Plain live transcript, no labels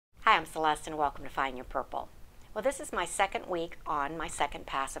Hi, I'm Celeste and welcome to Find Your Purple. Well, this is my second week on my second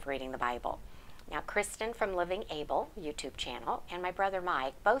pass of reading the Bible. Now, Kristen from Living Able YouTube channel and my brother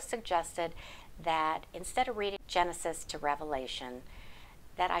Mike both suggested that instead of reading Genesis to Revelation,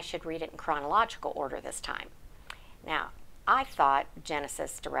 that I should read it in chronological order this time. Now, I thought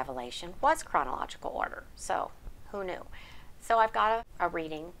Genesis to Revelation was chronological order, so who knew? So I've got a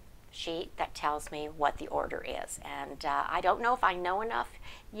reading sheet that tells me what the order is, and I don't know if I know enough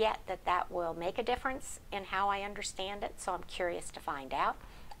yet that will make a difference in how I understand it, so I'm curious to find out,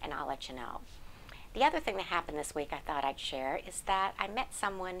 and I'll let you know. The other thing that happened this week I thought I'd share is that I met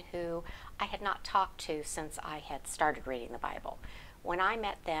someone who I had not talked to since I had started reading the Bible. When I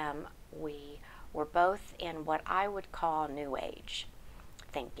met them, we were both in what I would call New Age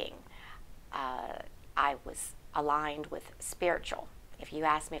thinking. I was aligned with spiritual. If you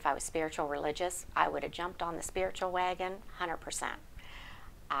asked me if I was spiritual religious, I would have jumped on the spiritual wagon 100%.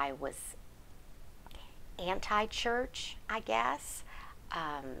 I was anti-church, I guess.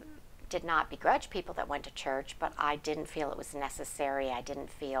 Did not begrudge people that went to church, but I didn't feel it was necessary. I didn't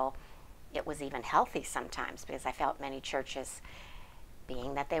feel it was even healthy sometimes, because I felt many churches,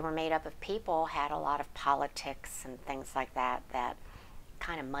 being that they were made up of people, had a lot of politics and things like that that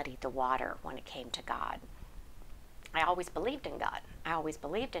kind of muddied the water when it came to God. I always believed in God. I always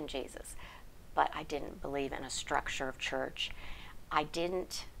believed in Jesus, but I didn't believe in a structure of church. I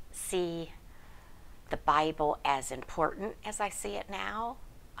didn't see the Bible as important as I see it now.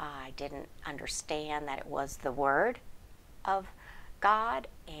 I didn't understand that it was the Word of God,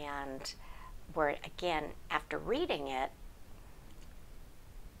 and where, again, after reading it,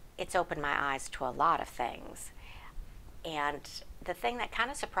 it's opened my eyes to a lot of things. And the thing that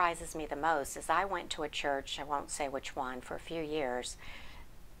kind of surprises me the most is I went to a church, I won't say which one, for a few years,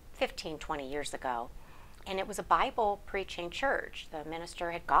 15, 20 years ago, and it was a Bible preaching church. The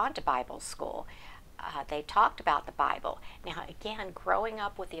minister had gone to Bible school. They talked about the Bible. Now, again, growing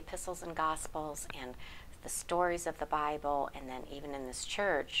up with the epistles and gospels and the stories of the Bible, and then even in this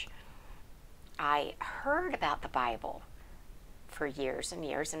church, I heard about the Bible for years and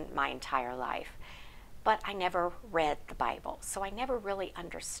years in my entire life. But I never read the Bible, so I never really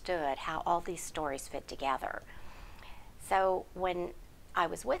understood how all these stories fit together. So when I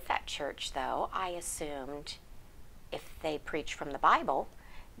was with that church, though, I assumed if they preached from the Bible,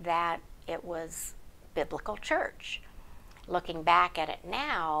 that it was biblical church. Looking back at it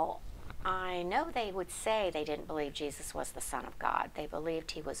now, I know they would say they didn't believe Jesus was the Son of God. They believed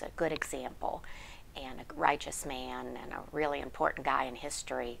he was a good example and a righteous man and a really important guy in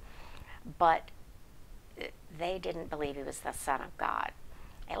history, but they didn't believe he was the Son of God.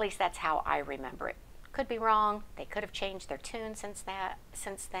 At least that's how I remember it. Could be wrong. They could have changed their tune since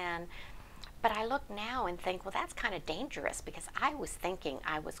then. But I look now and think, well, that's kind of dangerous, because I was thinking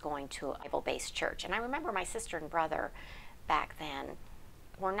I was going to a Bible-based church. And I remember my sister and brother back then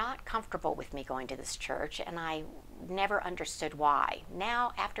were not comfortable with me going to this church, and I never understood why.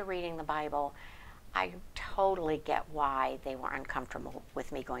 Now, after reading the Bible, I totally get why they were uncomfortable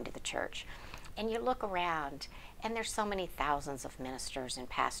with me going to the church. And you look around, and there's so many thousands of ministers and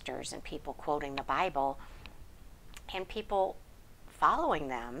pastors and people quoting the Bible, and people following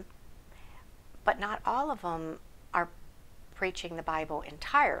them, but not all of them are preaching the Bible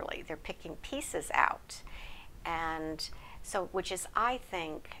entirely. They're picking pieces out. And so, which is, I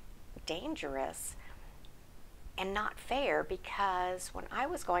think, dangerous and not fair, because when I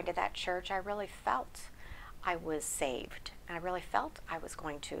was going to that church, I really felt I was saved. And I really felt I was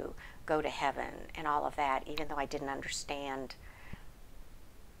going to go to heaven and all of that, even though I didn't understand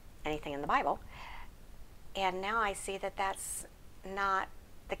anything in the Bible. And now I see that that's not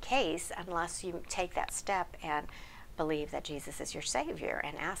the case unless you take that step and believe that Jesus is your Savior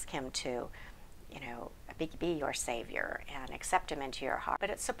and ask him to, be your Savior and accept him into your heart. But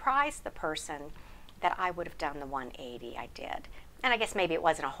it surprised the person that I would have done the 180 I did. And I guess maybe it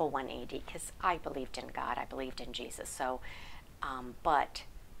wasn't a whole 180, because I believed in God, I believed in Jesus. So, but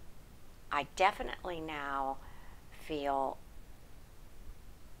I definitely now feel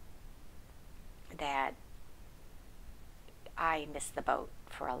that I missed the boat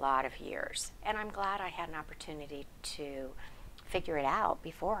for a lot of years. And I'm glad I had an opportunity to figure it out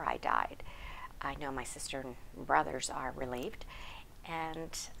before I died. I know my sister and brothers are relieved.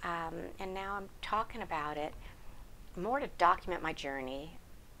 And now I'm talking about it more to document my journey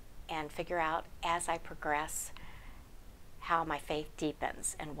and figure out as I progress how my faith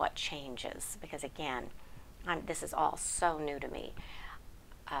deepens and what changes. Because again, this is all so new to me,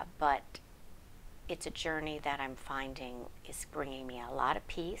 but it's a journey that I'm finding is bringing me a lot of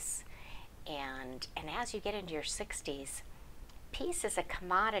peace. And as you get into your 60s, peace is a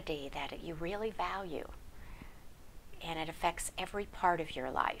commodity that you really value, and it affects every part of your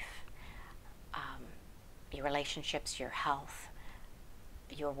life, your relationships, your health,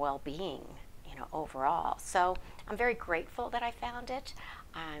 your well-being, overall. So I'm very grateful that I found it.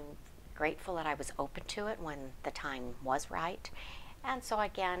 I'm grateful that I was open to it when the time was right. And so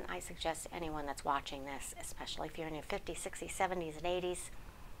again, I suggest anyone that's watching this, especially if you're in your 50s, 60s, 70s, and 80s,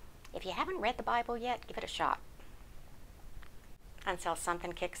 if you haven't read the Bible yet, give it a shot until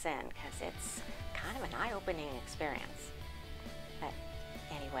something kicks in, because it's kind of an eye-opening experience. But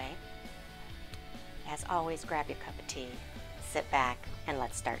anyway, as always, grab your cup of tea, sit back, and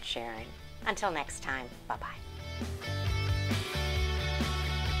let's start sharing. Until next time, bye-bye.